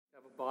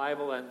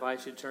Bible, I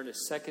invite you to turn to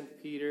 2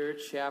 Peter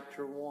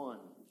chapter 1.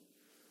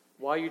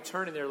 While you're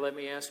turning there, let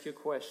me ask you a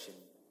question.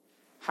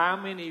 How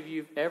many of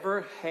you have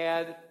ever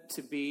had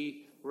to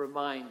be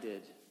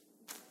reminded?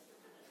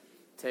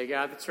 Take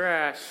out the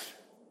trash.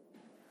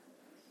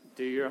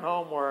 Do your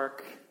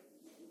homework.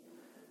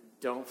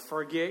 Don't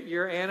forget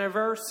your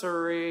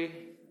anniversary.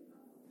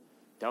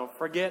 Don't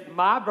forget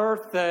my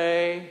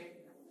birthday.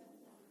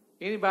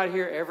 Anybody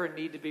here ever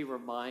need to be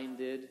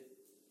reminded?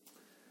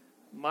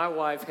 My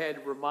wife had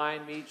to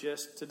remind me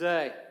just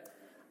today.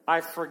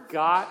 I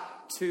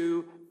forgot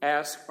to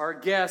ask our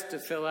guests to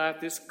fill out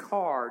this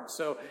card.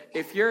 So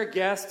if you're a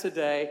guest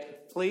today,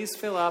 please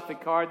fill out the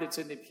card that's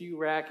in the pew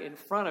rack in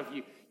front of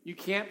you. You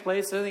can't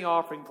place it in the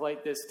offering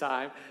plate this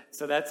time,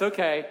 so that's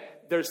okay.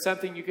 There's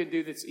something you can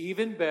do that's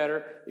even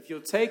better. If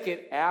you'll take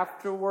it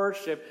after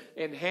worship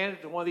and hand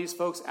it to one of these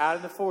folks out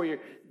in the foyer,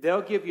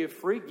 they'll give you a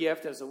free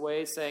gift as a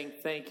way of saying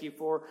thank you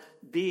for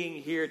being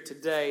here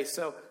today.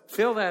 So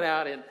fill that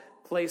out and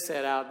place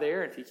that out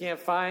there. If you can't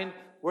find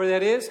where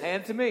that is,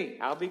 hand it to me.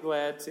 I'll be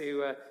glad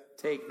to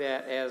take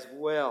that as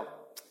well.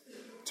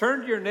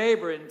 Turn to your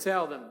neighbor and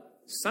tell them,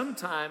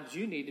 sometimes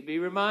you need to be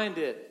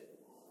reminded.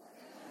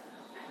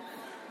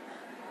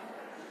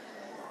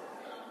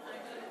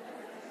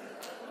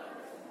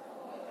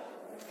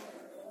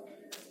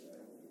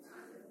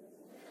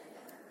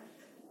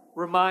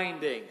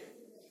 Reminding.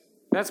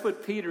 That's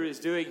what Peter is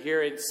doing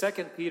here in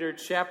 2 Peter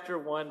chapter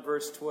 1,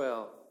 verse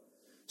 12.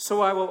 So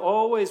I will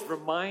always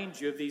remind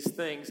you of these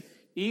things,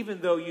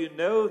 even though you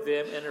know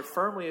them and are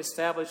firmly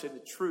established in the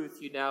truth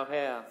you now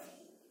have.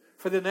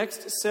 For the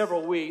next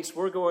several weeks,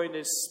 we're going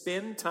to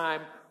spend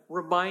time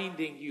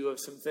reminding you of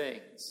some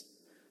things.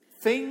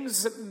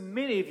 Things that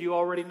many of you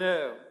already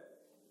know,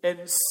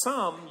 and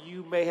some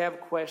you may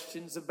have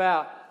questions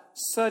about,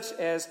 such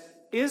as,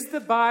 is the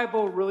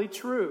Bible really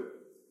true?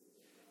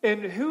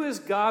 And who is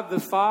God the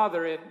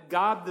Father and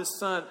God the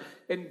Son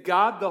and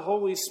God the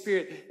Holy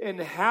Spirit?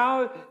 And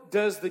how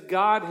does the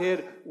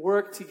Godhead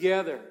work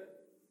together?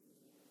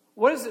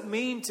 What does it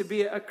mean to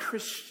be a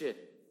Christian?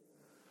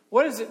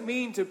 What does it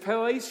mean to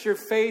place your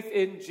faith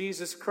in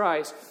Jesus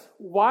Christ?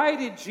 Why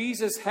did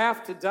Jesus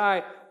have to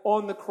die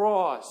on the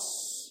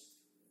cross?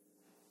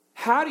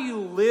 How do you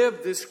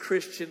live this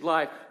Christian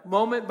life,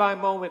 moment by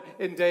moment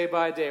and day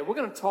by day? We're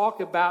going to talk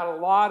about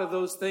a lot of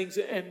those things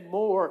and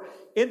more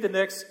in the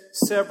next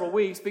several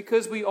weeks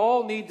because we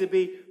all need to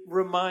be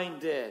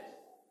reminded.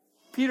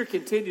 Peter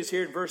continues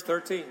here in verse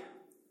 13.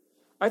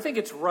 I think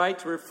it's right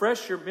to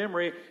refresh your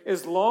memory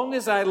as long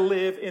as I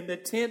live in the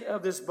tent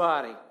of this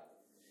body.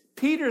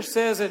 Peter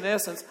says, in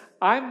essence,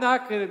 I'm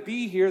not going to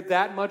be here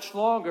that much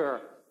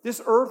longer.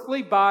 This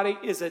earthly body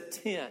is a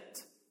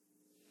tent.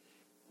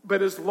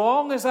 But as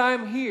long as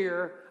I'm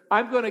here,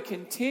 I'm going to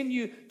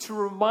continue to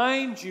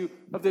remind you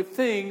of the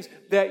things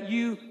that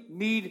you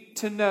need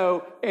to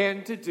know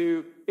and to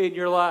do in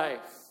your life.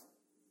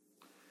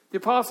 The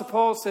Apostle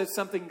Paul said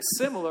something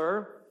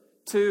similar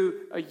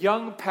to a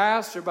young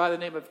pastor by the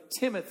name of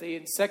Timothy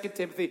in 2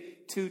 Timothy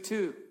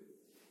 2:2.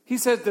 He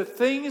said, the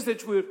things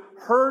that you have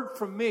heard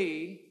from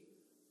me,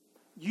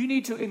 you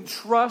need to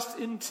entrust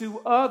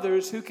into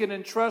others who can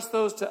entrust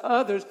those to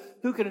others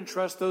who can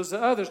entrust those to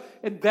others.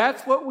 And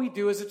that's what we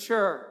do as a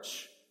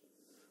church.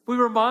 We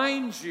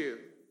remind you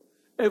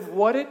of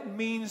what it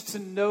means to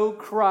know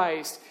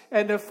Christ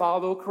and to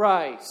follow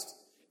Christ.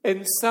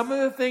 And some of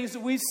the things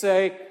that we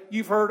say,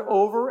 you've heard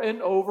over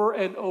and over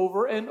and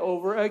over and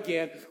over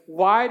again.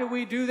 Why do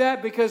we do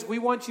that? Because we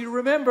want you to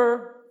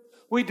remember.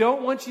 We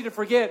don't want you to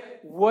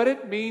forget what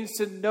it means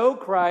to know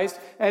Christ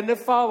and to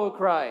follow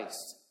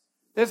Christ.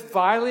 That's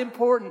vitally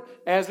important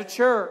as a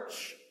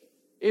church.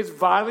 It's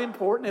vitally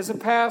important as a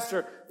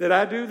pastor that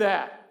I do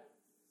that.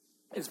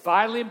 It's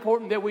vitally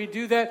important that we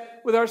do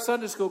that with our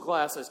Sunday school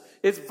classes.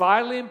 It's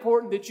vitally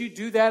important that you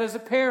do that as a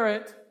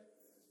parent.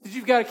 That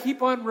you've got to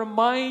keep on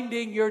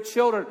reminding your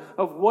children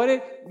of what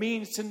it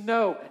means to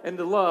know and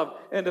to love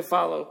and to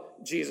follow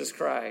Jesus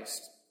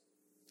Christ.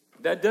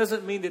 That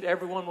doesn't mean that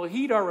everyone will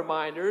heed our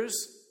reminders.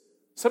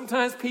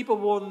 Sometimes people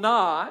will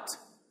not.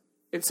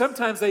 And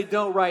sometimes they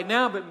don't right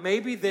now, but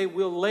maybe they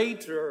will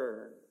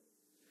later.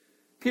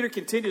 Peter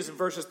continues in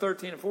verses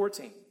 13 and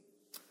 14.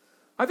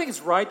 I think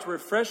it's right to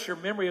refresh your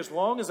memory as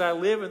long as I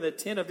live in the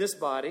tent of this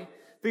body,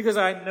 because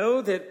I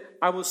know that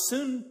I will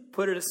soon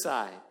put it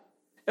aside,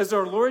 as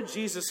our Lord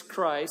Jesus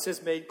Christ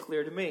has made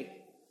clear to me.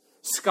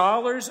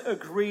 Scholars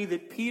agree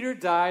that Peter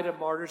died a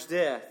martyr's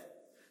death.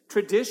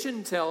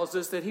 Tradition tells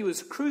us that he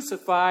was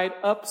crucified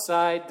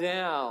upside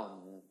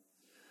down.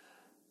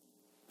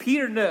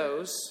 Peter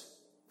knows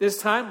his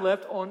time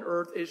left on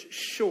earth is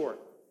short.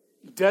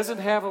 He doesn't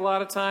have a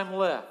lot of time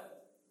left.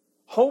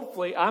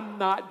 Hopefully, I'm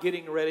not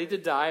getting ready to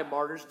die a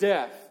martyr's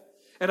death.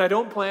 And I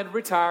don't plan to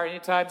retire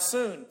anytime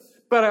soon.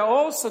 But I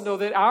also know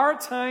that our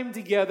time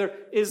together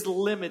is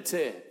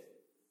limited.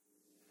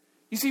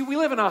 You see, we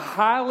live in a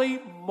highly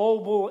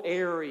mobile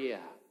area.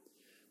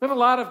 We have a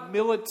lot of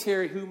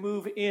military who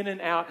move in and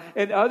out,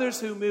 and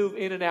others who move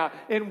in and out.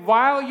 And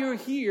while you're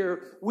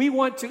here, we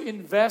want to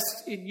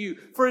invest in you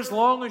for as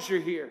long as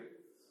you're here.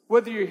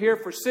 Whether you're here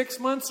for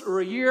 6 months or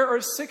a year or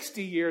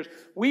 60 years,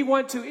 we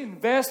want to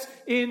invest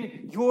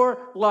in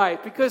your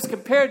life. Because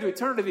compared to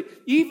eternity,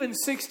 even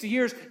 60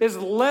 years is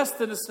less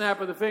than a snap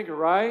of the finger,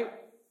 right?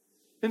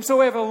 And so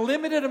we have a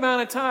limited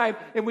amount of time,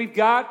 and we've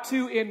got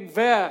to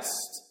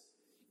invest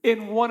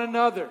in one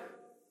another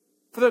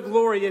for the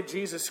glory of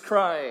Jesus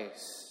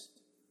Christ.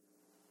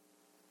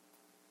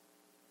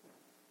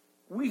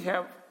 We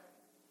have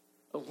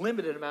a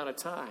limited amount of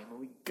time, and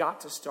we've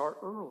got to start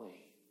early.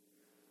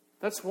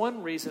 That's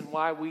one reason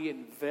why we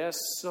invest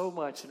so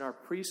much in our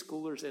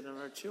preschoolers and in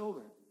our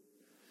children.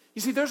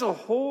 You see, there's a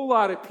whole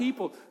lot of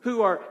people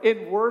who are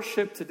in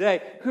worship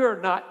today who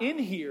are not in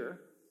here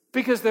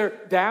because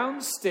they're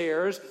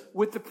downstairs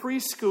with the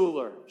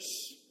preschoolers.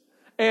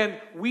 And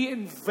we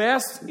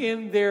invest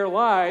in their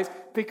lives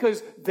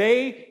because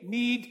they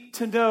need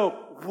to know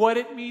what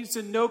it means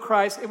to know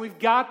Christ. And we've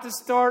got to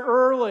start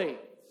early.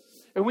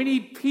 And we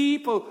need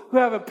people who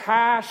have a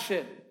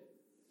passion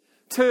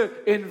to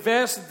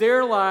invest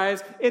their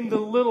lives in the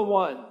little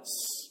ones.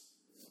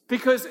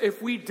 Because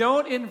if we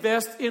don't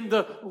invest in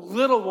the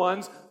little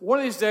ones, one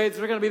of these days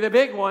they're going to be the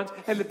big ones,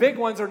 and the big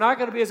ones are not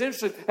going to be as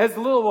interested as the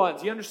little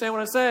ones. You understand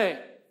what I'm saying?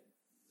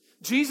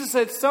 Jesus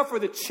said, suffer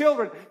the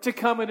children to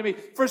come unto me,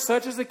 for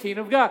such is the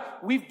kingdom of God.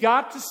 We've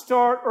got to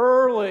start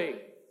early.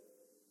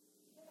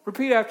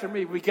 Repeat after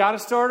me. We got to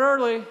start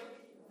early.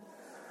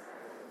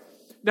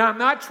 Now, I'm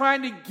not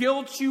trying to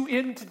guilt you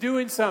into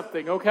doing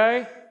something,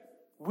 okay?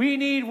 We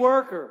need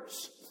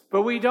workers,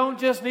 but we don't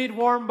just need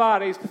warm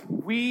bodies.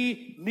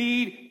 We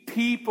need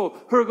people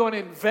who are going to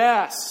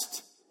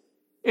invest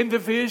in the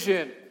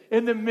vision,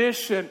 in the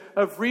mission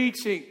of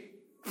reaching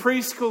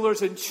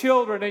preschoolers and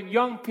children and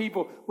young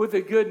people with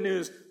the good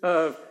news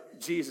of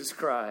Jesus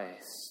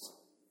Christ.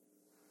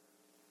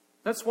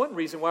 That's one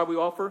reason why we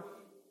offer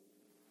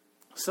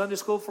Sunday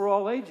school for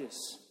all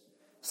ages.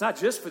 It's not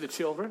just for the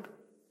children.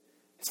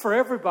 It's for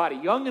everybody,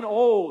 young and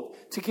old,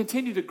 to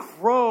continue to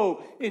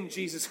grow in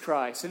Jesus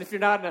Christ. And if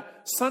you're not in a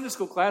Sunday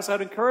school class,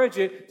 I'd encourage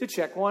you to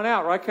check one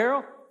out. Right,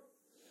 Carol?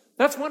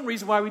 That's one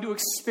reason why we do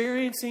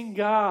Experiencing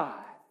God.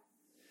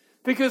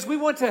 Because we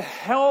want to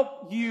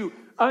help you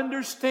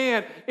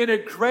understand in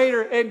a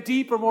greater and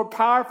deeper, more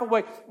powerful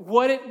way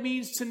what it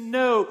means to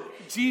know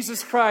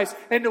Jesus Christ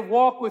and to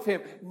walk with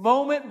Him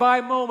moment by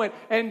moment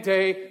and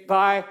day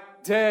by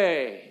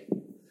day.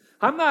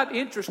 I'm not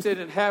interested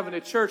in having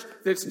a church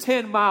that's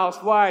 10 miles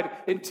wide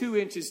and 2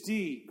 inches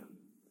deep.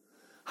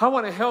 I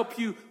want to help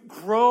you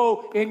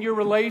grow in your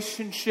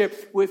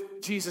relationship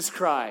with Jesus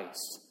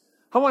Christ.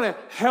 I want to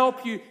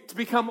help you to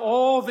become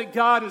all that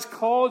God has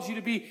called you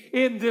to be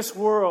in this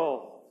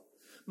world.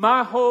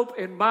 My hope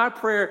and my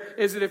prayer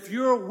is that if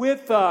you're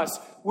with us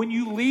when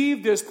you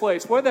leave this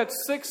place, whether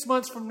that's 6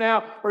 months from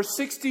now or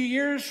 60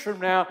 years from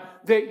now,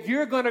 that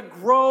you're going to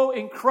grow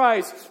in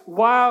Christ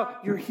while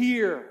you're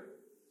here.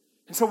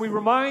 And so we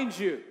remind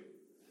you,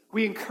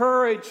 we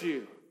encourage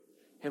you,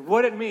 and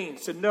what it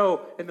means to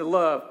know and to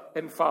love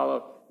and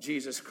follow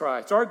Jesus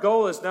Christ. Our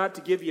goal is not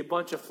to give you a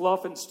bunch of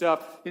fluff and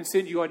stuff and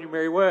send you on your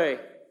merry way.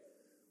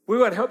 We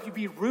want to help you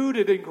be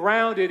rooted and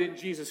grounded in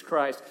Jesus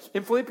Christ.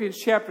 In Philippians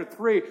chapter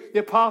 3, the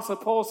Apostle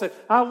Paul said,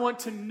 I want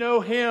to know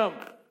Him.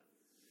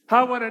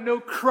 I want to know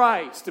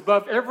Christ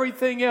above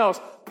everything else.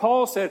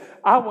 Paul said,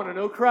 I want to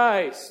know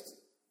Christ.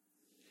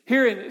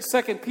 Here in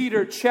 2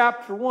 Peter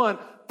chapter 1,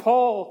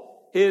 Paul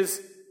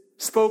is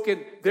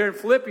spoken there in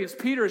Philippians.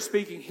 Peter is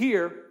speaking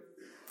here.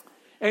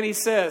 And he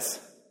says,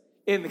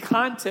 in the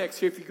context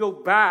here, if you go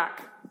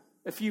back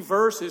a few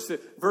verses, to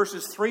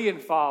verses 3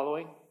 and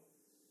following,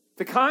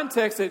 the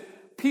context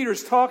that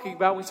Peter's talking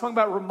about, when he's talking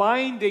about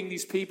reminding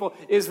these people,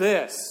 is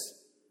this.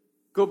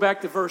 Go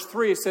back to verse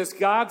 3. It says,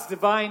 God's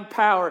divine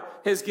power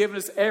has given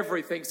us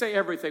everything. Say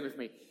everything with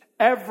me.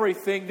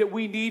 Everything that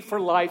we need for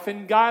life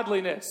and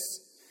godliness.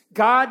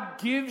 God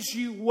gives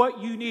you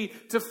what you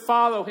need to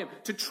follow Him,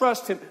 to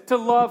trust Him, to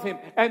love Him,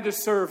 and to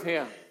serve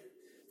Him.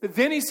 But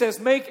then he says,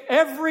 make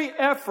every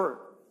effort.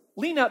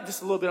 Lean up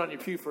just a little bit on your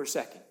pew for a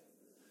second.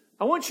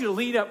 I want you to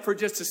lean up for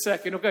just a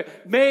second, okay?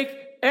 Make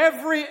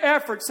every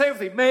effort. Say it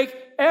with me. Make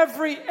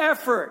every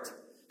effort.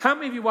 How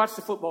many of you watched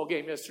the football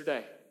game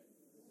yesterday?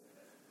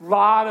 A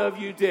lot of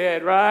you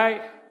did,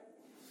 right?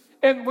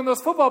 And when those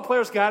football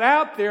players got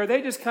out there,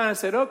 they just kind of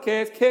said,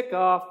 okay, it's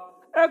kickoff.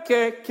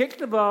 Okay, kick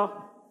the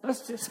ball.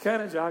 Let's just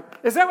kind of jog.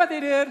 Is that what they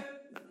did?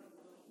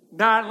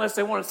 Not unless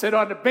they want to sit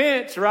on the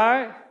bench,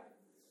 right?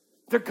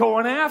 They're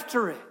going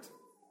after it.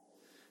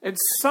 And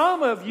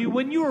some of you,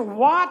 when you were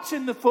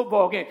watching the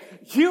football game,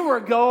 you were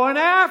going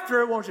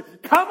after it, weren't you?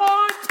 Come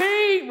on,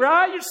 team,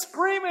 right? You're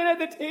screaming at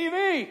the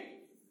TV.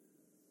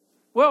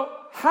 Well,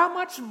 how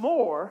much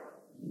more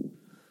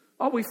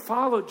ought we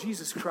follow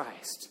Jesus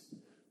Christ?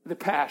 The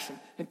passion.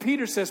 And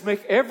Peter says,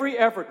 make every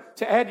effort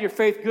to add to your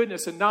faith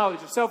goodness and knowledge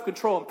and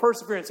self-control and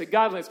perseverance and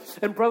godliness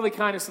and brotherly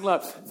kindness and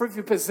love. For if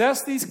you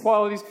possess these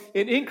qualities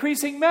in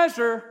increasing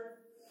measure,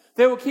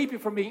 they will keep you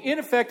from being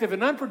ineffective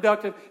and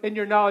unproductive in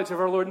your knowledge of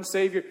our Lord and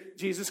Savior,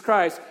 Jesus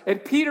Christ.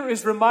 And Peter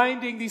is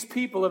reminding these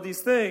people of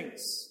these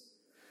things.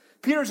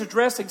 Peter's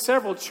addressing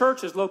several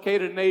churches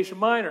located in Asia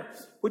Minor,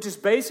 which is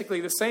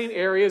basically the same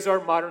area as our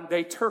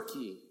modern-day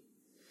Turkey.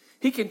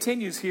 He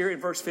continues here in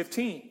verse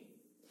 15.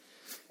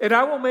 And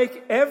I will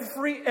make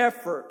every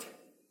effort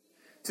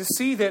to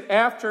see that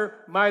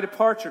after my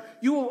departure,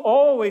 you will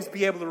always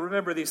be able to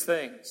remember these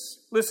things.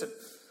 Listen,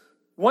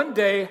 one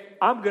day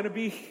I'm not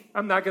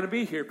going to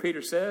be here,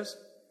 Peter says.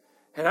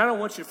 And I don't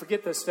want you to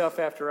forget this stuff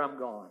after I'm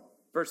gone.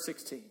 Verse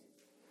 16.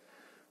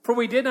 For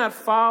we did not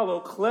follow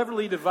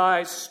cleverly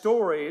devised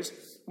stories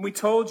when we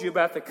told you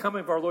about the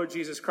coming of our Lord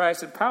Jesus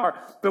Christ in power,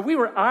 but we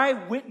were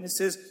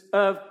eyewitnesses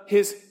of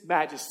his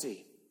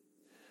majesty.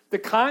 The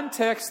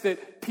context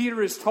that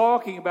Peter is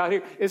talking about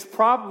here is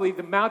probably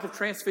the Mount of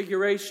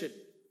Transfiguration.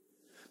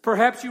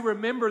 Perhaps you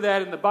remember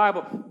that in the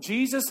Bible.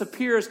 Jesus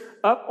appears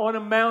up on a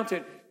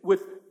mountain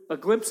with a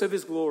glimpse of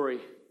his glory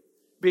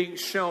being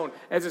shown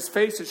as his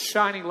face is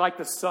shining like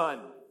the sun.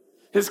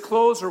 His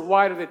clothes are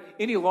whiter than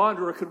any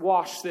launderer could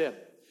wash them.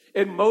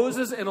 And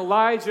Moses and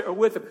Elijah are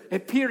with him.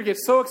 And Peter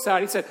gets so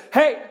excited. He said,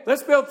 hey,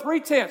 let's build 3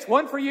 tents.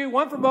 One for you,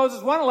 one for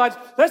Moses, one Elijah.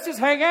 Let's just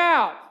hang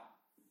out.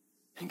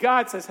 And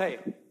God says, hey,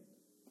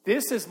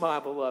 this is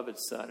my beloved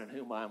son in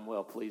whom I am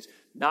well pleased.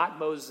 Not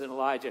Moses and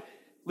Elijah.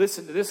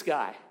 Listen to this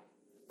guy.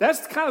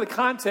 That's kind of the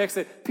context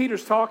that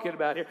Peter's talking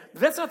about here.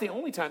 But that's not the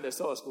only time they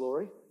saw his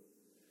glory.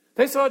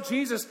 They saw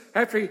Jesus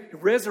after he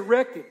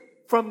resurrected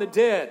from the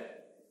dead.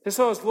 They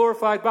saw his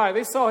glorified body.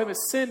 They saw him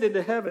ascend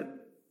into heaven.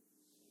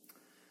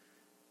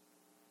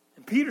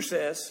 And Peter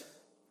says,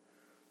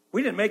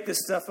 we didn't make this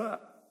stuff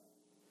up.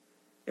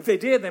 If they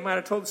did, they might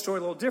have told the story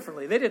a little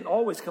differently. They didn't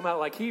always come out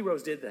like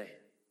heroes, did they?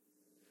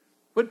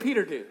 What did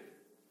Peter do?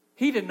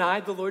 He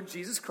denied the Lord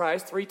Jesus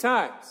Christ 3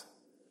 times.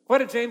 What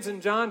did James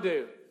and John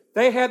do?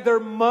 They had their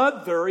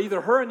mother,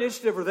 either her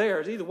initiative or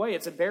theirs, either way,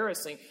 it's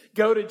embarrassing,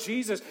 go to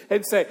Jesus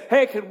and say,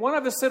 hey, can one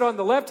of us sit on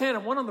the left hand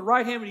and one on the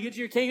right hand when you get to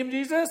your kingdom,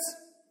 Jesus?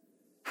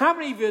 How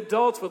many of you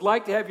adults would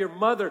like to have your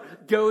mother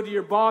go to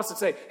your boss and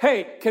say,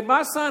 hey, can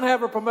my son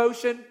have a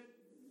promotion?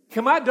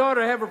 Can my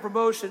daughter have a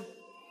promotion?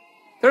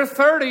 They're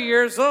 30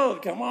 years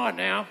old. Come on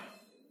now.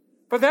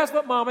 But that's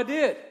what mama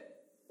did.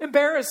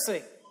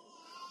 Embarrassing.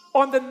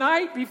 On the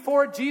night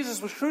before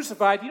Jesus was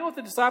crucified, you know what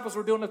the disciples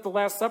were doing at the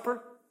Last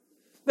Supper?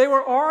 They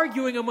were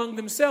arguing among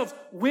themselves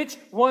which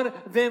one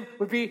of them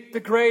would be the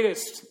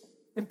greatest.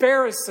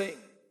 Embarrassing.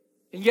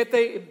 And yet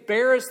they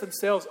embarrassed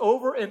themselves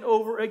over and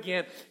over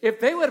again. If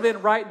they would have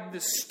been writing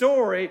this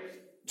story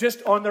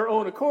just on their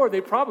own accord, they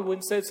probably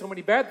wouldn't have said so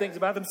many bad things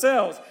about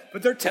themselves.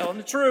 But they're telling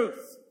the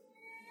truth.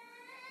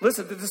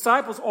 Listen, the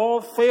disciples all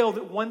failed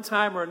at one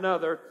time or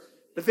another,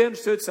 but they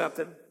understood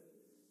something.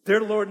 Their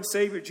Lord and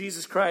Savior,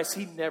 Jesus Christ,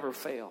 he never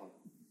failed.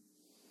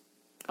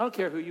 I don't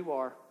care who you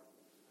are.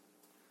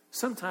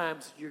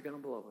 Sometimes you're going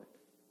to blow it.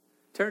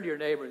 Turn to your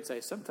neighbor and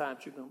say,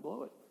 sometimes you're going to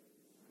blow it.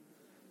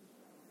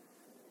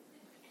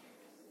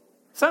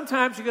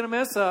 Sometimes you're going to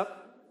mess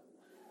up.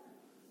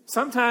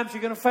 Sometimes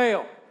you're going to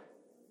fail.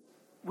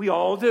 We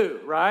all do,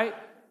 right?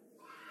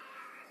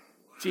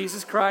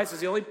 Jesus Christ is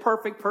the only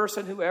perfect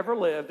person who ever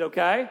lived,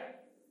 okay?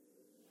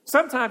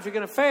 Sometimes you're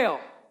going to fail.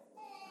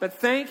 But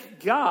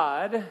thank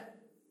God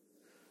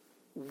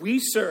we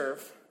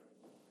serve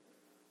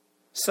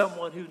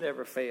someone who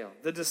never failed.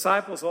 The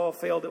disciples all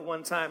failed at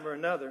one time or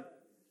another,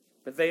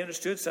 but they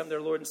understood something.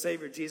 Their Lord and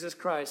Savior, Jesus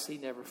Christ, he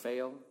never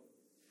failed.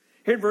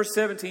 Here in verse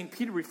 17,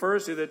 Peter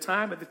refers to the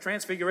time of the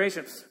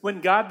transfiguration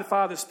when God the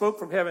Father spoke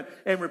from heaven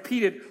and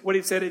repeated what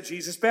he said at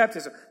Jesus'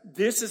 baptism.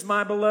 This is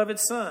my beloved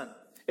Son,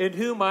 in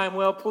whom I am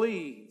well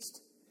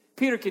pleased.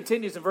 Peter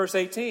continues in verse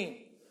 18.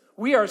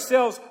 We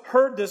ourselves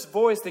heard this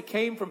voice that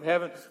came from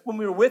heaven when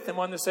we were with him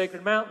on the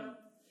sacred mountain.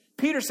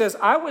 Peter says,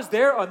 I was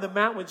there on the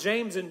mount with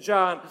James and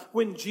John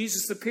when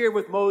Jesus appeared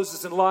with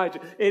Moses and Elijah,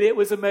 and it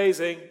was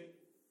amazing.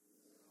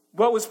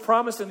 What was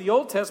promised in the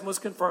Old Testament was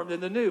confirmed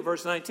in the New,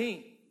 verse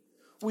 19.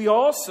 We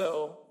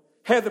also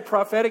had the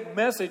prophetic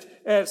message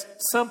as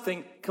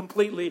something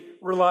completely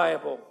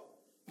reliable.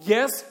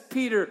 Yes,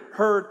 Peter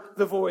heard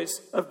the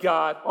voice of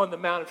God on the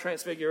Mount of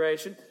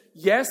Transfiguration.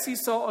 Yes, he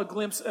saw a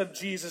glimpse of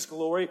Jesus'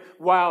 glory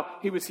while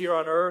he was here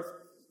on earth.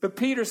 But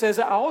Peter says,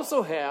 I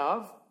also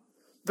have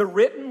the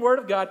written word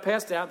of God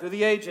passed down through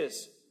the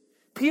ages.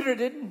 Peter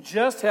didn't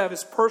just have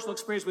his personal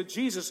experience with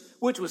Jesus,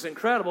 which was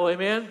incredible,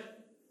 amen?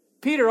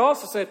 Peter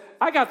also said,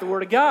 I got the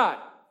word of God.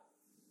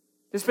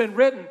 It's been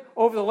written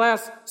over the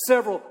last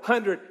several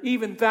hundred,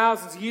 even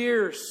thousands of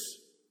years.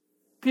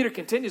 Peter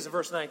continues in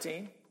verse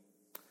 19.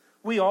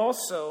 We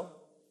also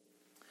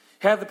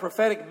have the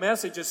prophetic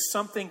message as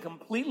something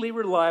completely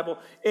reliable,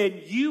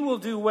 and you will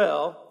do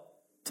well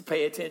to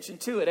pay attention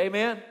to it.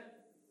 Amen?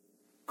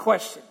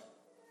 Question.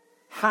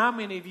 How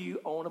many of you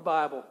own a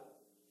Bible?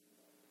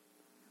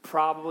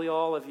 Probably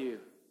all of you.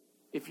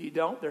 If you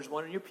don't, there's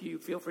one in your pew.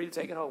 Feel free to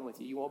take it home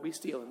with you. You won't be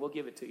stealing. We'll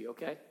give it to you,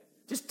 okay?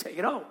 Just take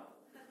it home.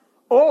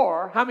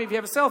 Or, how many of you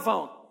have a cell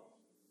phone?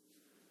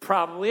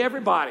 Probably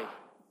everybody.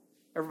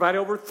 Everybody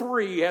over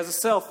 3 has a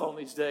cell phone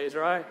these days,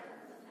 right?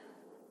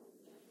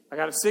 I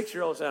got a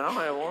 6-year-old saying, I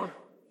don't have one.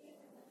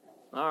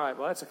 All right,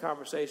 well, that's a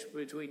conversation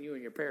between you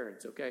and your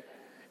parents, okay?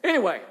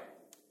 Anyway,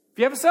 If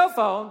you have a cell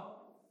phone,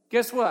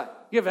 guess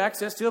what? You have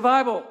access to a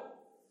Bible.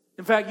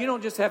 In fact, you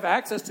don't just have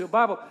access to a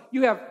Bible.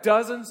 You have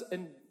dozens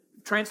and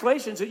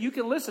translations that you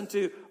can listen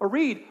to or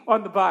read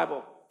on the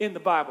Bible, in the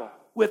Bible,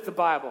 with the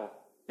Bible.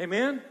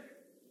 Amen?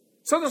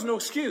 So there's no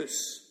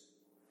excuse.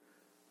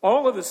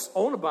 All of us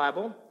own a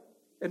Bible,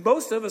 and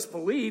most of us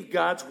believe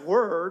God's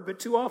Word, but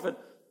too often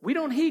we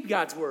don't heed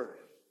God's Word.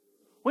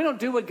 We don't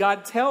do what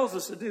God tells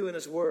us to do in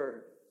His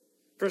Word.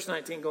 Verse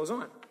 19 goes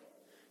on.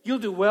 You'll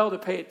do well to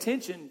pay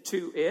attention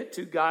to it,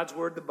 to God's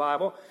Word, the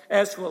Bible,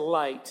 as to a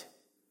light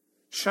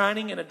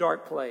shining in a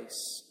dark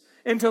place,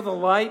 until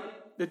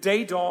the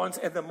day dawns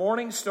and the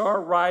morning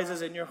star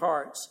rises in your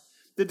hearts.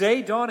 The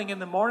day dawning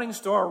and the morning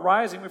star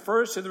rising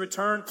refers to the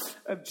return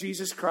of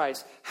Jesus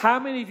Christ. How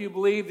many of you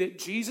believe that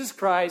Jesus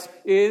Christ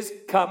is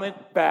coming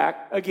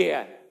back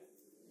again?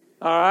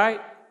 All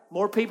right?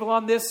 More people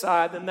on this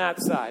side than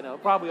that side. No,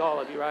 probably all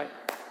of you, right?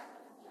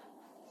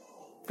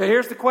 So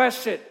here's the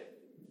question.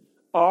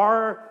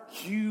 Are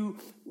you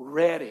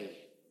ready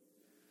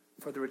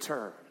for the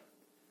return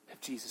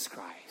of Jesus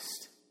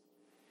Christ?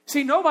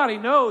 See, nobody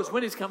knows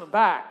when He's coming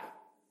back.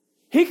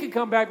 He could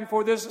come back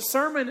before this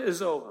sermon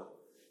is over.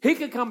 He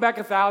could come back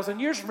 1,000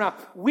 years from now.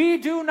 We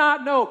do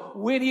not know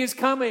when He is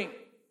coming.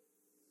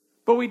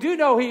 But we do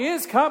know He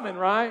is coming,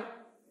 right?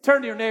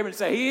 Turn to your neighbor and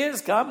say, He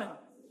is coming.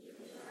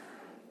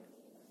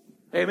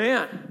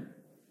 Amen.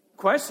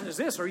 Question is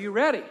this, are you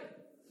ready?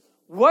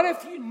 What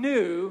if you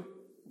knew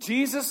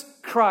Jesus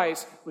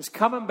Christ was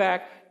coming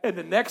back in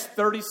the next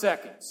 30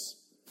 seconds?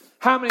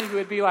 How many of you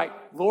would be like,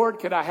 Lord,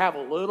 could I have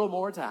a little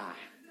more time?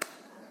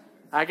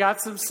 I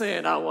got some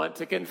sin I want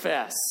to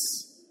confess.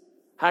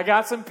 I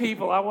got some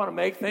people I want to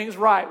make things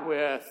right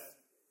with.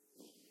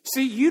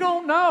 See, you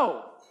don't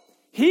know.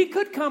 He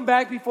could come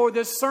back before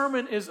this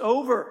sermon is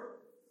over.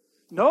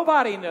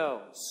 Nobody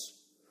knows.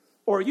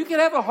 Or you could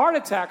have a heart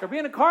attack or be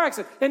in a car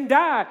accident and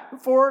die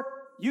before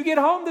you get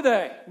home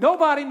today.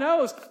 Nobody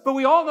knows. But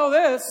we all know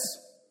this.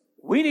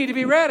 We need to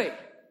be ready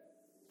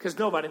because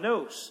nobody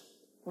knows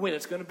when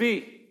it's going to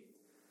be.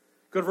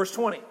 Go to verse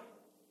 20.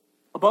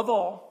 Above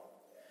all,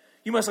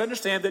 you must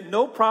understand that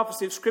no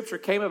prophecy of Scripture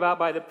came about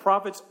by the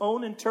prophet's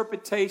own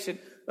interpretation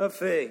of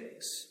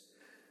things.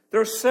 There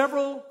are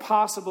several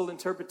possible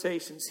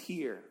interpretations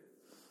here.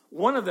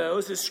 One of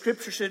those is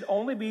Scripture should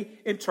only be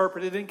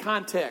interpreted in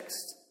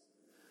context.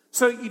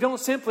 So you don't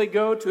simply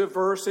go to a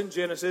verse in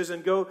Genesis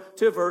and go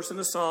to a verse in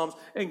the Psalms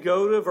and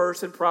go to a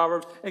verse in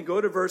Proverbs and go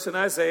to a verse in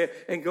Isaiah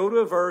and go to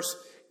a verse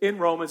in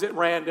Romans at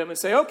random and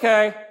say,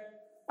 okay,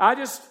 I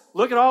just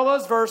look at all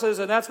those verses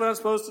and that's what I'm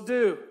supposed to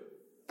do.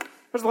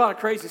 There's a lot of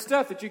crazy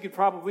stuff that you could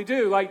probably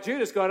do, like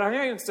Judas going to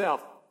hang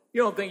himself.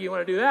 You don't think you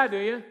want to do that, do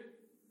you?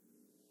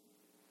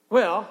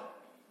 Well,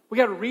 we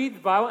got to read the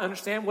Bible and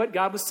understand what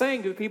God was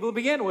saying to the people to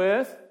begin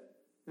with.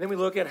 And then we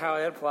look at how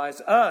it applies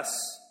to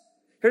us.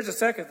 Here's the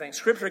second thing.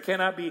 Scripture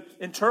cannot be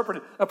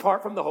interpreted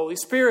apart from the Holy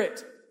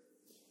Spirit.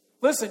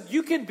 Listen,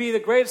 you can be the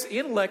greatest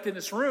intellect in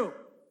this room.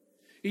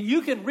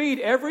 You can read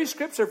every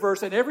Scripture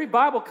verse and every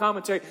Bible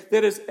commentary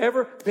that has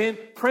ever been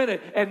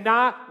printed and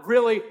not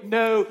really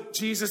know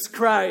Jesus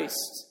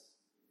Christ.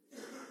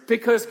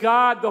 Because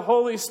God, the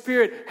Holy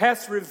Spirit,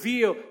 has to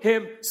reveal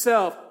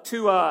Himself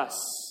to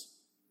us.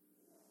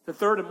 The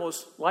third and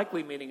most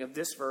likely meaning of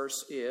this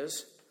verse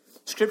is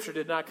Scripture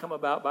did not come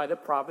about by the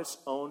prophet's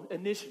own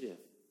initiative.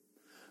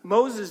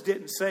 Moses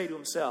didn't say to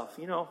himself,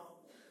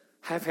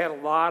 I've had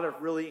a lot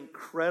of really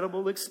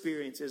incredible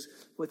experiences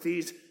with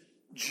these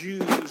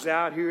Jews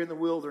out here in the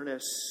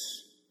wilderness.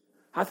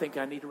 I think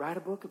I need to write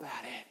a book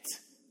about it.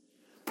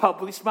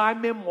 Publish my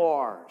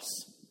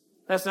memoirs.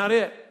 That's not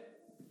it.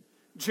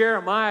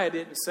 Jeremiah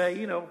didn't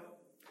say,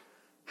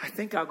 I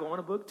think I'll go on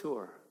a book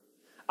tour.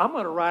 I'm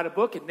going to write a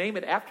book and name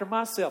it after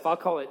myself. I'll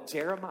call it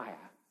Jeremiah.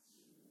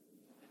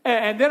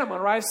 And then I'm going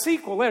to write a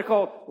sequel later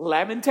called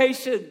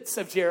Lamentations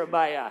of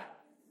Jeremiah.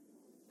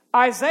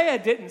 Isaiah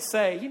didn't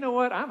say, you know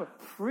what, I'm a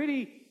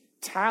pretty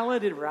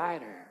talented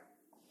writer.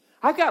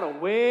 I've got a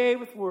way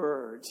with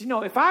words.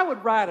 If I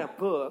would write a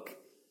book,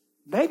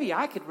 maybe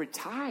I could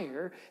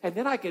retire and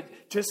then I could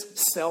just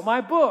sell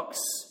my books.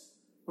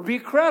 It would be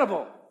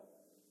incredible.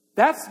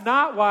 That's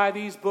not why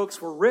these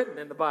books were written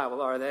in the Bible,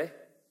 are they?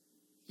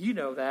 You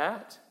know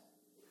that.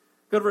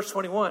 Go to verse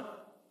 21.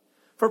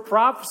 For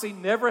prophecy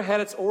never had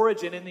its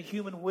origin in the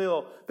human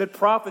will, but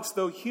prophets,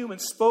 though human,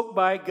 spoke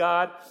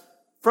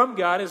from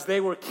God as they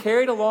were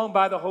carried along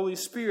by the Holy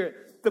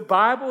Spirit. The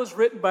Bible is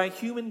written by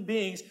human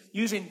beings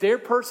using their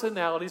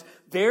personalities,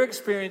 their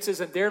experiences,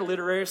 and their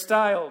literary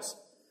styles.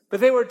 But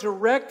they were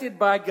directed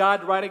by God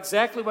to write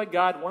exactly what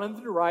God wanted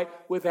them to write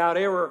without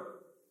error.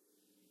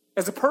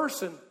 As a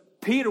person,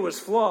 Peter was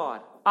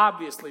flawed,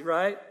 obviously,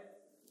 right?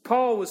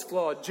 Paul was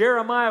flawed.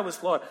 Jeremiah was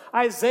flawed.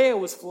 Isaiah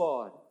was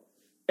flawed.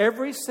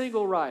 Every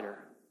single writer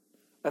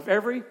of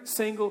every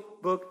single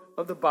book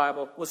of the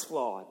Bible was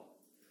flawed.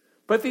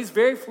 But these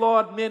very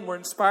flawed men were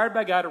inspired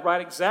by God to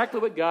write exactly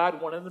what God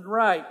wanted them to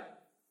write.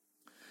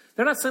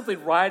 They're not simply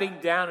writing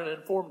down an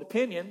informed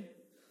opinion.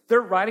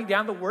 They're writing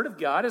down the Word of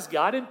God as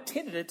God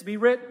intended it to be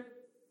written.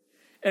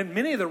 And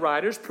many of the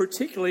writers,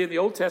 particularly in the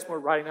Old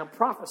Testament, were writing down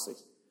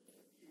prophecies,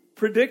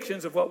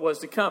 predictions of what was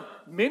to come,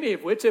 many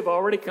of which have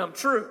already come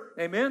true.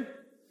 Amen?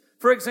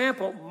 For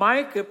example,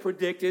 Micah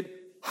predicted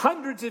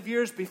hundreds of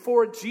years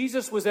before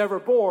Jesus was ever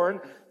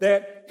born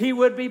that he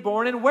would be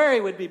born and where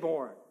he would be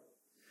born.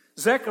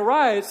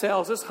 Zechariah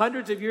tells us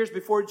hundreds of years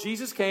before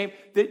Jesus came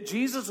that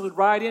Jesus would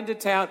ride into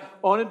town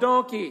on a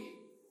donkey.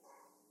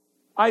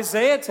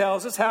 Isaiah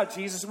tells us how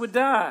Jesus would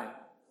die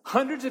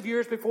hundreds of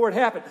years before it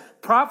happened.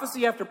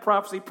 Prophecy after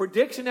prophecy,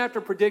 prediction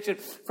after prediction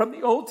from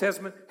the Old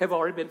Testament have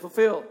already been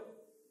fulfilled.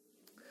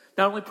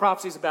 Not only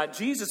prophecies about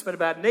Jesus, but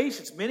about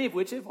nations, many of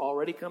which have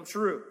already come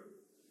true.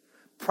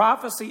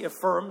 Prophecy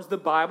affirms the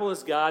Bible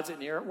as God's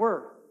inerrant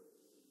word.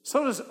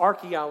 So does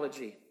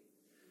archaeology.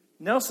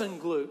 Nelson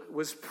Gluck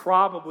was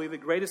probably the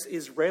greatest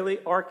Israeli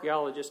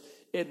archaeologist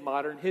in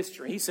modern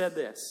history. He said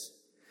this: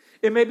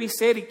 "It may be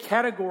stated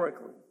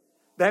categorically,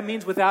 that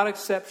means without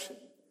exception,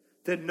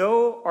 that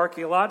no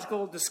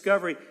archaeological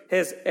discovery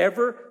has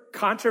ever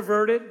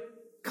controverted,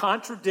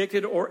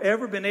 contradicted, or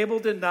ever been able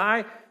to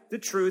deny the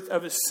truth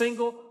of a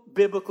single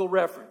biblical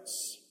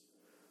reference.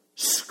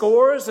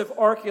 Scores of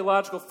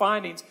archaeological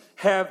findings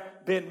have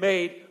been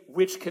made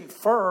which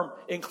confirm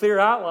in clear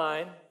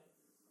outline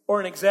or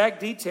in exact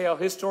detail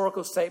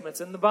historical statements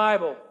in the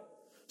Bible."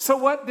 So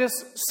what this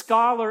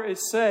scholar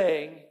is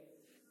saying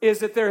is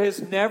that there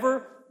has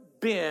never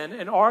been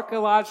an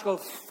archaeological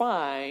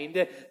find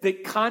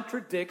that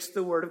contradicts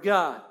the Word of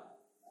God.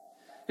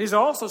 He's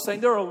also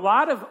saying there are a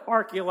lot of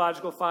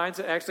archaeological finds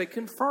that actually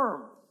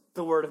confirm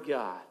the Word of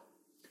God.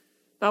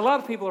 Now, a lot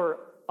of people are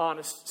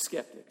honest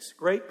skeptics,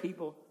 great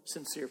people,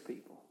 sincere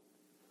people.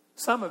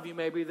 Some of you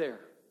may be there.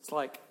 It's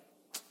like,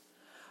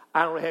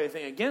 I don't really have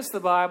anything against the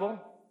Bible.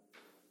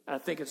 I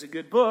think it's a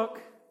good book,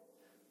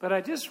 but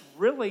I just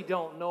really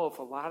don't know if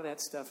a lot of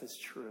that stuff is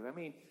true. I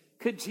mean,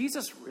 could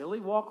Jesus really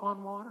walk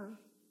on water?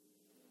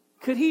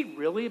 Could he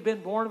really have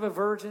been born of a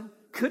virgin?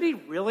 Could he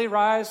really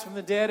rise from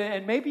the dead?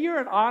 And maybe you're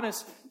an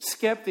honest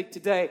skeptic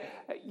today.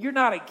 You're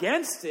not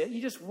against it.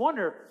 You just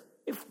wonder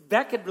if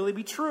that could really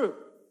be true.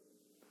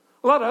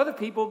 A lot of other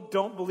people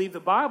don't believe the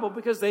Bible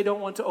because they don't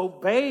want to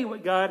obey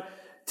what God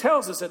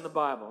tells us in the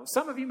Bible.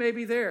 Some of you may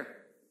be there.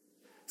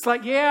 It's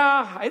like,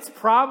 yeah, it's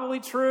probably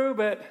true,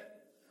 but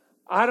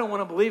I don't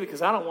want to believe it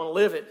because I don't want to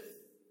live it.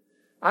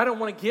 I don't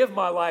want to give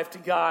my life to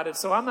God, and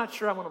so I'm not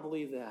sure I want to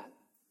believe that.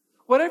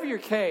 Whatever your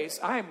case,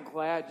 I am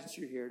glad that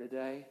you're here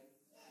today.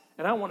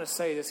 And I want to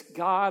say this: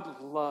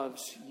 God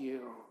loves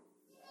you.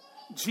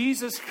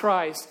 Jesus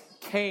Christ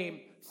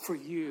came for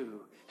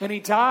you, and he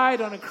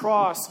died on a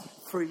cross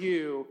for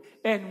you.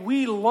 And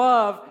we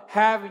love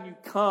having you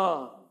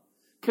come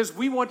because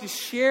we want to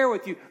share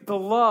with you the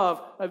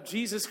love of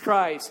Jesus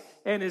Christ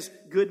and his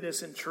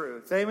goodness and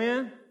truth.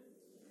 Amen?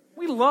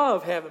 We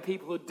love having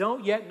people who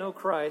don't yet know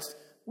Christ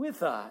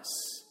with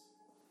us.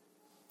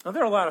 Now,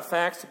 there are a lot of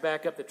facts to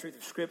back up the truth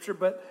of Scripture,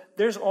 but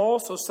there's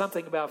also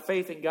something about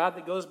faith in God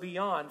that goes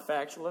beyond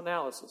factual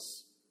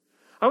analysis.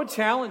 I would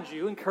challenge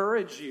you,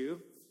 encourage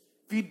you,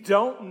 if you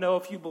don't know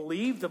if you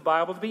believe the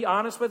Bible, to be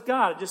honest with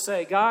God and just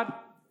say, God,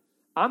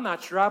 I'm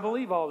not sure I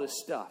believe all this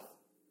stuff.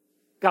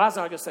 God's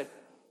not going to say,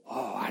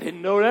 oh, I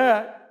didn't know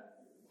that.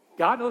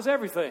 God knows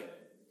everything.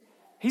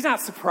 He's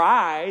not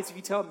surprised if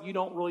you tell him you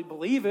don't really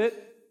believe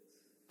it.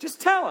 Just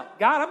tell him,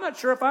 God, I'm not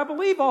sure if I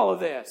believe all of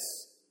this.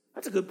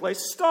 That's a good place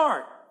to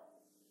start.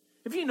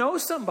 If you know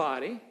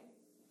somebody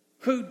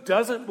who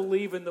doesn't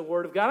believe in the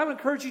Word of God, I would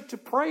encourage you to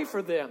pray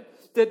for them,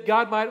 that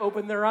God might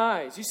open their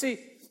eyes. You see,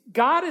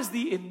 God is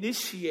the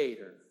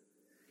initiator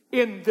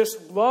in this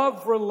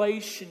love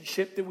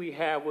relationship that we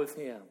have with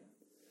him.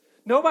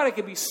 Nobody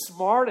can be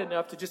smart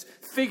enough to just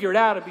figure it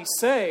out and be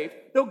saved.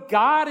 No,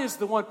 God is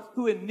the one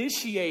who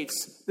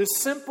initiates the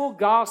simple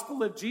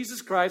gospel of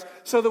Jesus Christ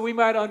so that we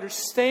might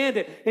understand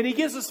it. And he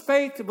gives us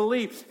faith to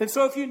believe. And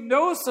so if you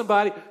know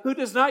somebody who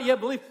does not yet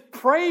believe,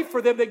 pray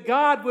for them that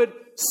God would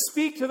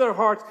speak to their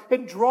hearts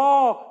and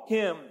draw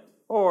him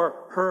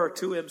or her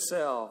to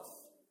himself.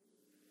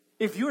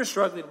 If you are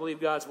struggling to believe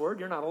God's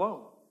word, you're not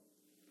alone.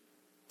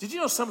 Did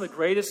you know some of the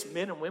greatest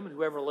men and women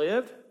who ever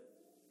lived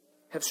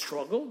have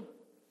struggled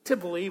to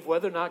believe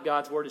whether or not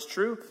God's word is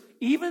true?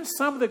 Even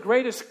some of the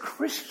greatest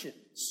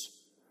Christians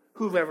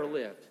who've ever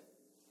lived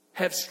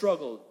have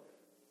struggled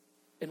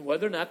in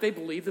whether or not they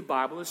believe the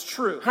Bible is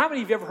true. How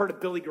many of you ever heard of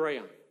Billy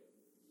Graham?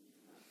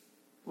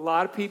 A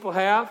lot of people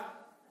have.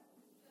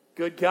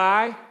 Good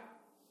guy.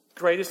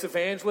 Greatest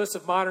evangelist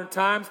of modern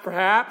times,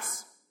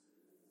 perhaps.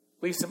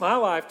 At least in my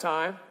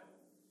lifetime.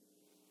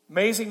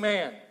 Amazing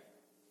man.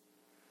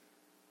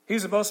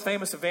 He's the most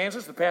famous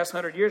evangelist of the past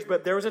 100 years,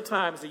 but there was a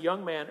time as a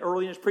young man,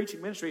 early in his preaching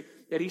ministry,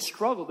 that he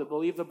struggled to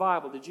believe the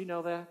Bible. Did you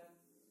know that?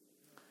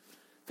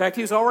 In fact,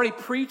 he was already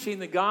preaching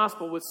the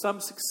gospel with some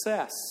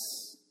success.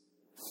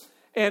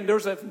 And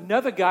there's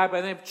another guy by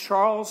the name of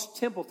Charles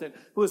Templeton,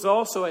 who was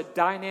also a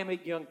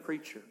dynamic young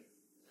preacher.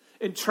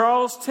 And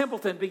Charles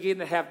Templeton began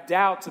to have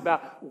doubts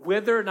about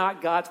whether or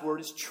not God's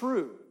word is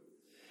true.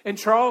 And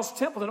Charles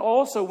Templeton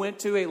also went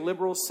to a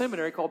liberal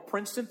seminary called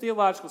Princeton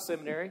Theological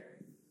Seminary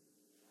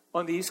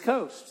on the East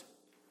Coast.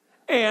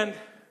 And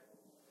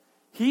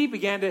he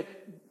began to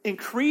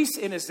increase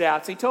in his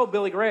doubts. He told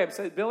Billy Graham, he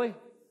said, Billy,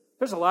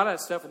 there's a lot of that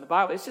stuff in the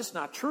Bible. It's just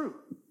not true.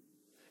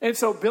 And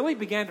so Billy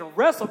began to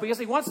wrestle because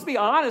he wants to be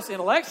honest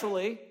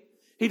intellectually.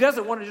 He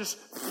doesn't want to just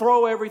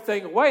throw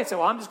everything away and say,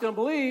 well, I'm just going to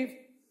believe.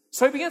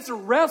 So he begins to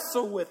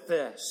wrestle with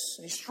this.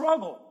 And he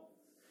struggled.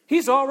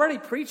 He's already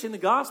preaching the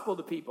gospel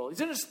to people.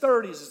 He's in his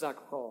 30s, as I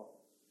recall.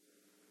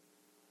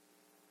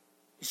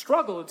 He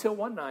struggled until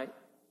one night,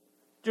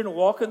 during a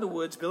walk in the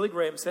woods, Billy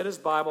Graham set his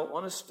Bible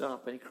on a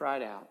stump and he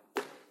cried out,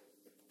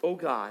 "Oh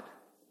God,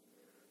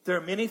 there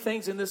are many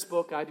things in this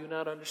book I do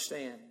not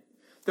understand.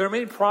 There are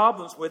many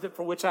problems with it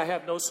for which I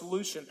have no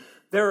solution.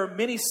 There are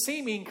many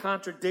seeming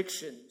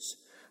contradictions.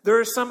 There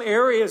are some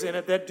areas in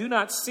it that do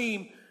not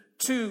seem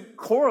to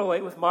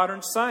correlate with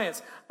modern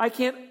science. I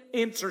can't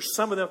answer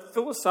some of the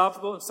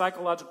philosophical and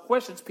psychological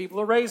questions people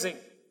are raising."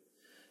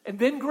 And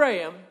then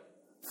Graham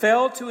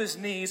fell to his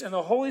knees and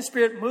the Holy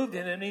Spirit moved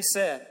in him and he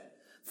said,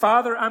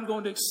 "Father, I'm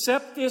going to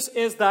accept this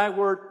as thy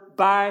word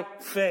by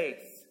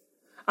faith.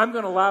 I'm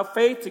going to allow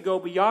faith to go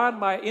beyond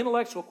my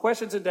intellectual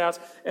questions and doubts,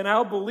 and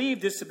I'll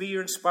believe this to be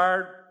your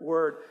inspired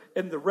word."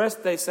 And the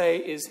rest, they say,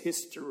 is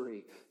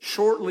history.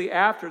 Shortly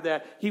after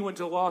that, he went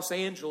to Los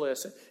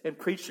Angeles and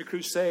preached a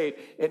crusade,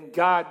 and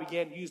God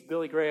began to use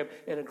Billy Graham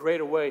in a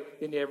greater way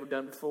than he ever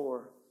done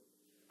before.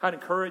 I'd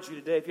encourage you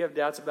today, if you have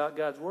doubts about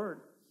God's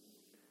word,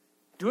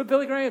 do what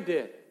Billy Graham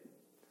did.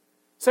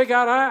 Say,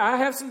 God, I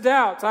have some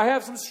doubts. I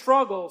have some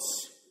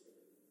struggles.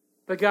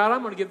 But God,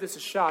 I'm going to give this a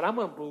shot. I'm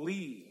going to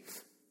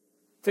believe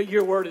that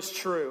your word is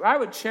true. I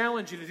would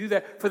challenge you to do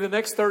that for the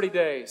next 30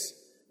 days.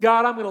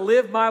 God, I'm going to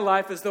live my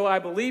life as though I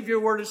believe your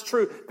word is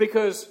true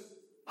because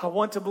I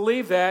want to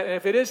believe that. And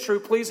if it is true,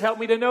 please help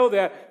me to know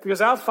that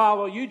because I'll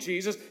follow you,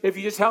 Jesus, if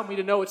you just help me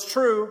to know it's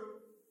true.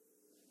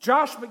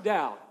 Josh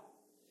McDowell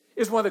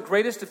is one of the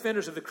greatest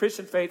defenders of the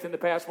Christian faith in the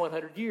past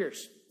 100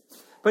 years.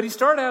 But he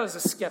started out as a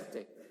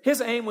skeptic. His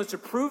aim was to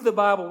prove the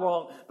Bible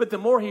wrong. But the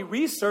more he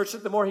researched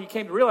it, the more he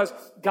came to realize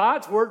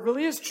God's word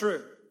really is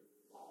true.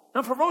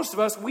 Now, for most of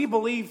us, we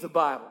believe the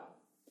Bible.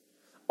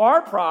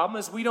 Our problem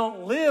is we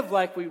don't live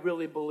like we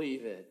really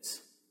believe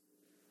it.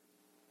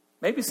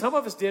 Maybe some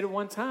of us did at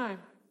one time.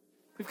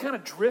 We've kind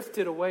of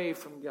drifted away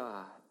from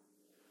God.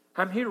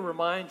 I'm here to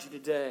remind you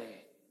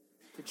today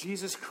that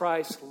Jesus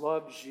Christ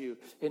loves you.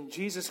 And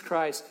Jesus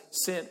Christ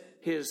sent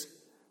his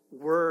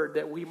word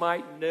that we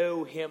might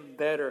know him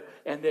better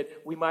and that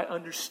we might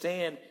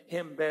understand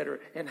him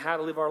better and how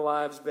to live our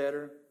lives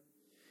better.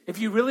 If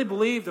you really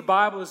believe the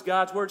Bible is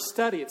God's word,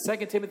 study it.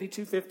 2 Timothy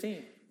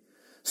 2:15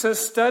 says,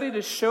 "Study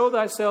to show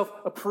thyself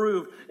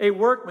approved, a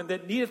workman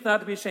that needeth not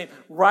to be ashamed,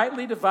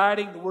 rightly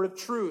dividing the word of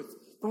truth."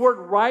 The word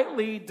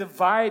rightly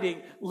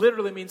dividing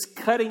literally means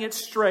cutting it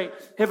straight.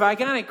 Have I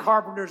got any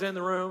carpenters in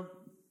the room?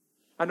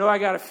 I know I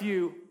got a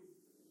few.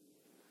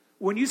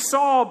 When you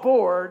saw a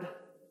board,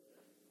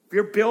 if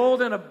you're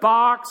building a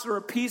box or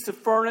a piece of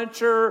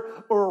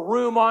furniture or a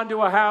room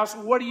onto a house,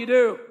 what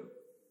do?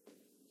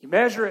 You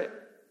measure it.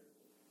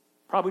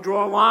 Probably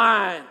draw a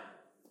line.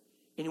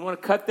 And you want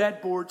to cut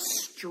that board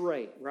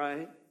straight,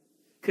 right?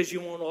 Because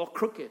you want it all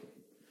crooked.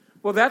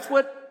 Well, that's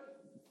what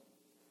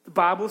the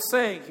Bible is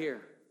saying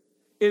here.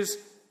 Is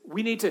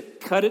we need to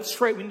cut it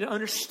straight. We need to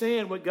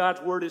understand what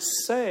God's word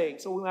is saying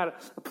so we might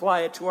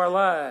apply it to our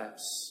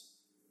lives.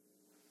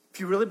 If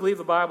you really believe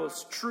the Bible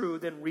is true,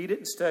 then read it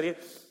and study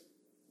it.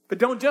 But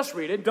don't just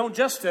read it. Don't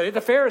just study it.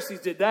 The Pharisees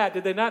did that,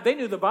 did they not? They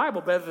knew the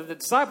Bible better than the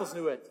disciples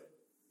knew it.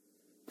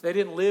 But they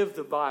didn't live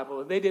the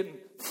Bible, and they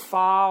didn't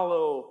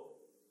follow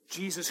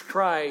Jesus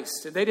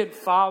Christ, and they didn't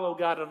follow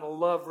God in a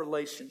love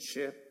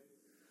relationship.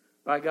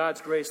 By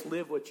God's grace,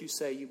 live what you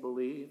say you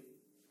believe.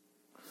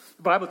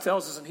 The Bible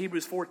tells us in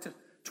Hebrews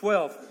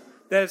 4:12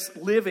 that it's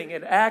living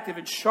and active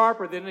and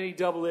sharper than any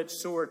double-edged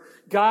sword.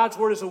 God's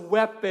word is a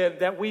weapon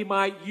that we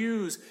might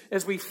use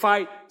as we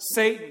fight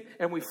Satan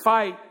and we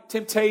fight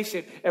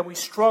temptation and we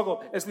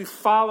struggle as we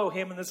follow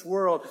him in this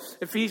world.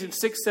 Ephesians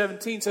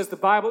 6:17 says the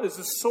Bible is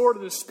the sword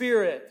of the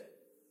Spirit.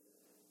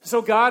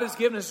 So God has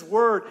given his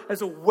word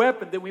as a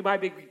weapon that we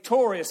might be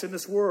victorious in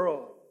this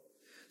world.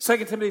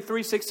 2 Timothy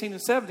 3:16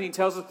 and 17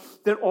 tells us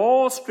that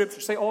all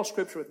Scripture, say all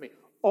Scripture with me,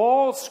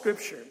 all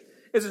Scripture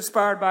is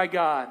inspired by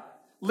God.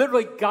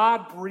 Literally,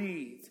 God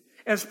breathed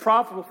and is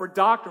profitable for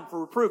doctrine, for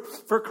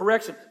reproof, for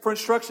correction, for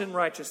instruction in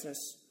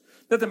righteousness,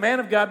 that the man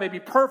of God may be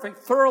perfect,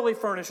 thoroughly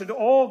furnished into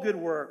all good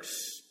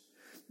works.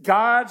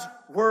 God's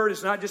word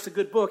is not just a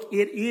good book.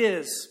 It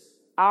is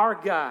our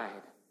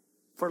guide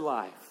for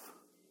life,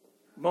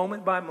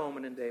 moment by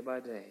moment and day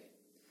by day.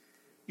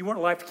 You want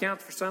life to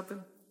count for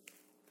something?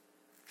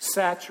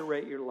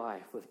 Saturate your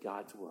life with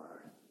God's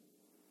word.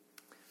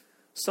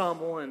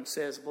 Psalm 1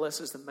 says, "Blessed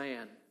is the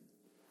man,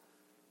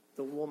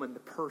 the woman, the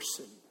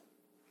person,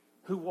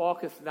 who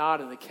walketh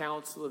not in the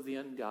counsel of the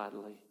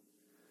ungodly,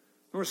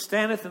 nor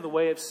standeth in the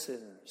way of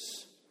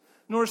sinners,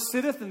 nor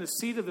sitteth in the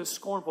seat of the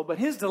scornful, but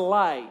his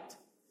delight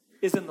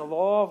is in the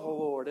law of the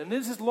Lord. And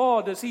in his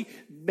law does he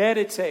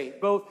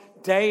meditate both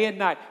day and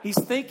night." He's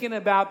thinking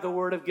about the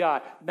word of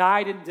God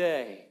night and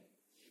day.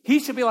 He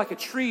should be like a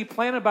tree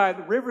planted by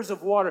the rivers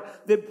of water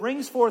that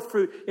brings forth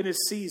fruit in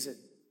his season.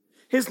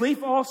 His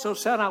leaf also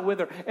shall not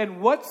wither,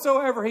 and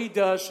whatsoever he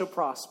does shall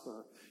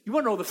prosper. You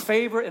want to know the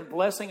favor and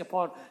blessing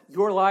upon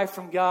your life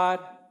from God?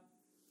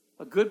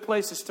 A good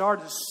place to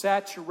start is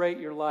saturate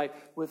your life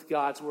with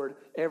God's word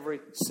every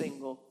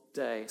single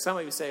day. Some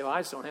of you say, well, I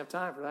just don't have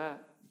time for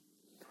that.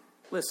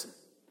 Listen,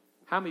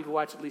 how many of you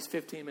watch at least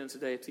 15 minutes a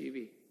day of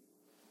TV?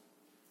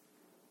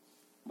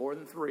 More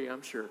than 3,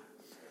 I'm sure.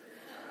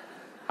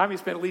 How many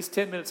spend at least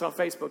 10 minutes on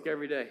Facebook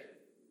every day?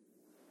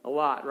 A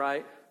lot,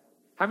 right?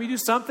 How many do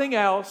something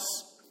else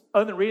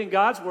other than reading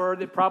God's word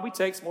that probably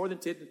takes more than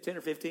 10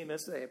 or 15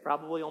 minutes a day?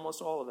 Probably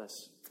almost all of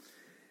us.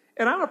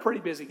 And I'm a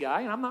pretty busy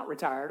guy, and I'm not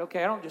retired,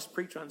 okay? I don't just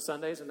preach on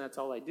Sundays, and that's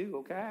all I do,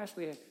 okay? I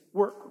actually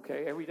work,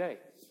 okay, every day,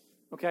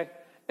 okay?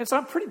 And so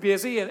I'm pretty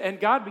busy, and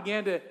God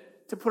began to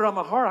put it on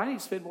my heart. I need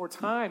to spend more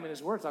time in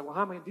his word. It's like, well,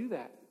 how am I going to do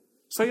that?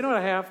 So you know what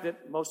I have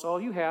that most all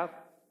you have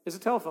is a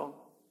telephone.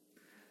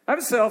 I have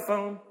a cell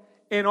phone,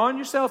 and on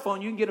your cell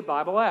phone, you can get a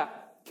Bible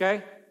app,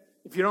 okay?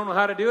 If you don't know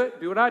how to do it,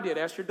 do what I did.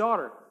 Ask your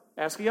daughter.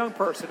 Ask a young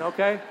person,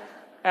 okay?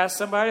 Ask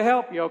somebody to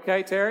help you,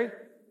 okay, Terry?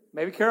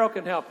 Maybe Carol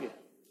can help you.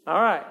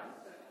 All right.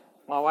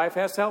 My wife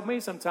has to help me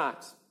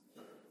sometimes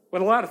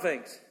with a lot of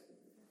things.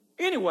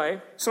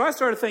 Anyway, so I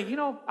started thinking,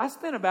 I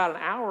spend about an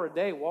hour a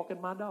day walking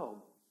my dog.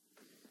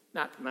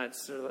 Not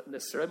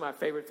necessarily my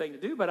favorite thing to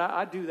do, but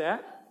I do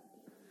that.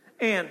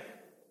 And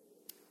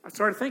I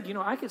started thinking,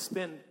 I could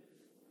spend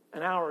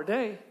an hour a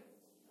day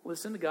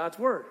listening to God's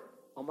word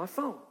on my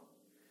phone.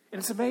 And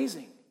it's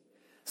amazing.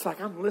 It's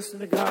like I'm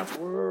listening to God's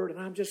word and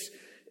I'm just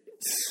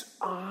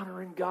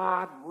honoring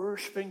God,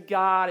 worshiping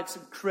God. It's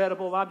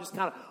incredible. I'm just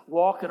kind of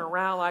walking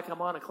around like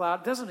I'm on a cloud.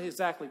 It doesn't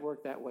exactly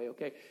work that way,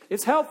 okay?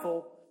 It's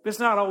helpful, but it's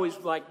not always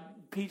like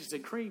peaches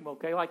and cream,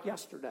 okay, like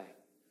yesterday.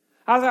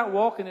 I was out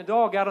walking the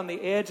dog out on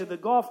the edge of the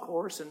golf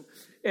course,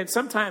 and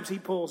sometimes he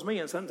pulls me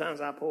and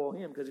sometimes I pull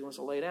him because he wants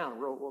to lay down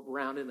and roll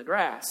around in the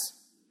grass.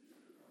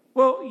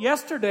 Well,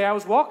 yesterday I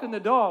was walking the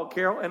dog,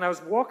 Carol, and I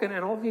was walking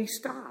and he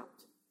stopped.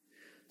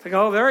 It's like,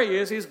 oh, there he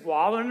is. He's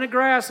wallowing in the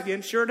grass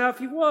again. Sure enough,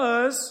 he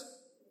was.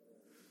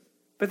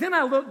 But then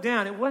I looked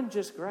down. It wasn't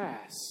just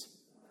grass.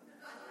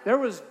 There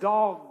was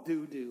dog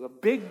doo-doo, a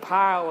big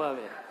pile of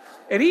it.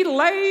 And he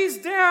lays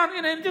down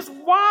and then just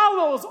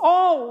wallows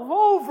all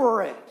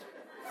over it.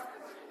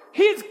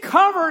 He's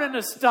covered in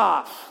the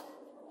stuff.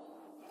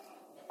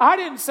 I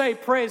didn't say,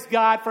 praise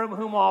God from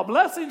whom all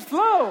blessings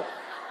flow.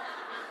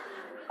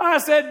 I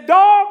said,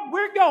 dog,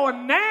 we're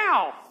going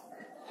now.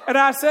 And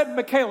I said,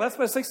 Michaela, that's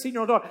my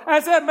 16-year-old daughter.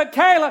 I said,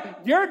 Michaela,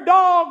 your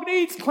dog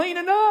needs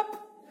cleaning up.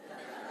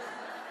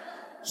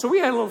 So we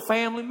had a little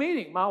family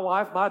meeting, my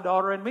wife, my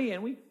daughter, and me,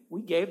 and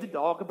we gave the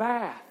dog a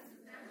bath.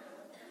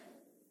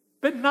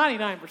 But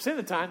 99% of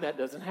the time, that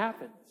doesn't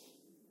happen.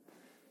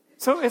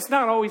 So it's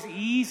not always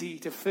easy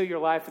to fill your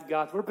life with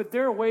God's word, but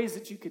there are ways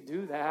that you can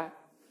do that.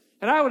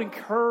 And I would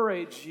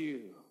encourage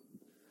you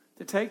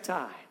to take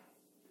time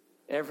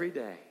every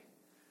day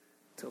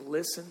to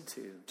listen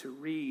to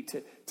read,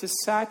 to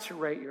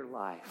saturate your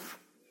life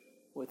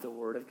with the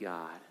Word of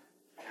God.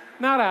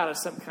 Not out of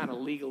some kind of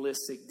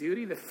legalistic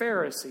duty. The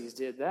Pharisees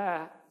did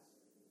that.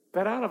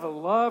 But out of a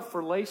love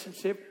for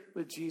relationship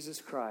with Jesus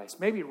Christ.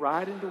 Maybe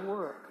riding to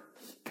work,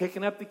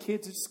 picking up the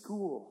kids at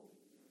school.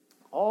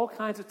 All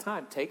kinds of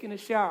time. Taking a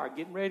shower,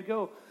 getting ready to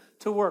go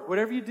to work.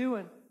 Whatever you're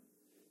doing,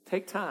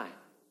 take time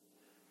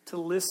to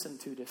listen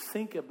to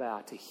think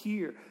about, to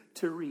hear,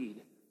 to read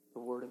the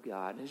Word of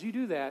God. And as you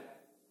do that,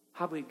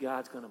 I believe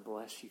God's going to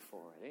bless you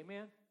for it.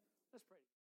 Amen?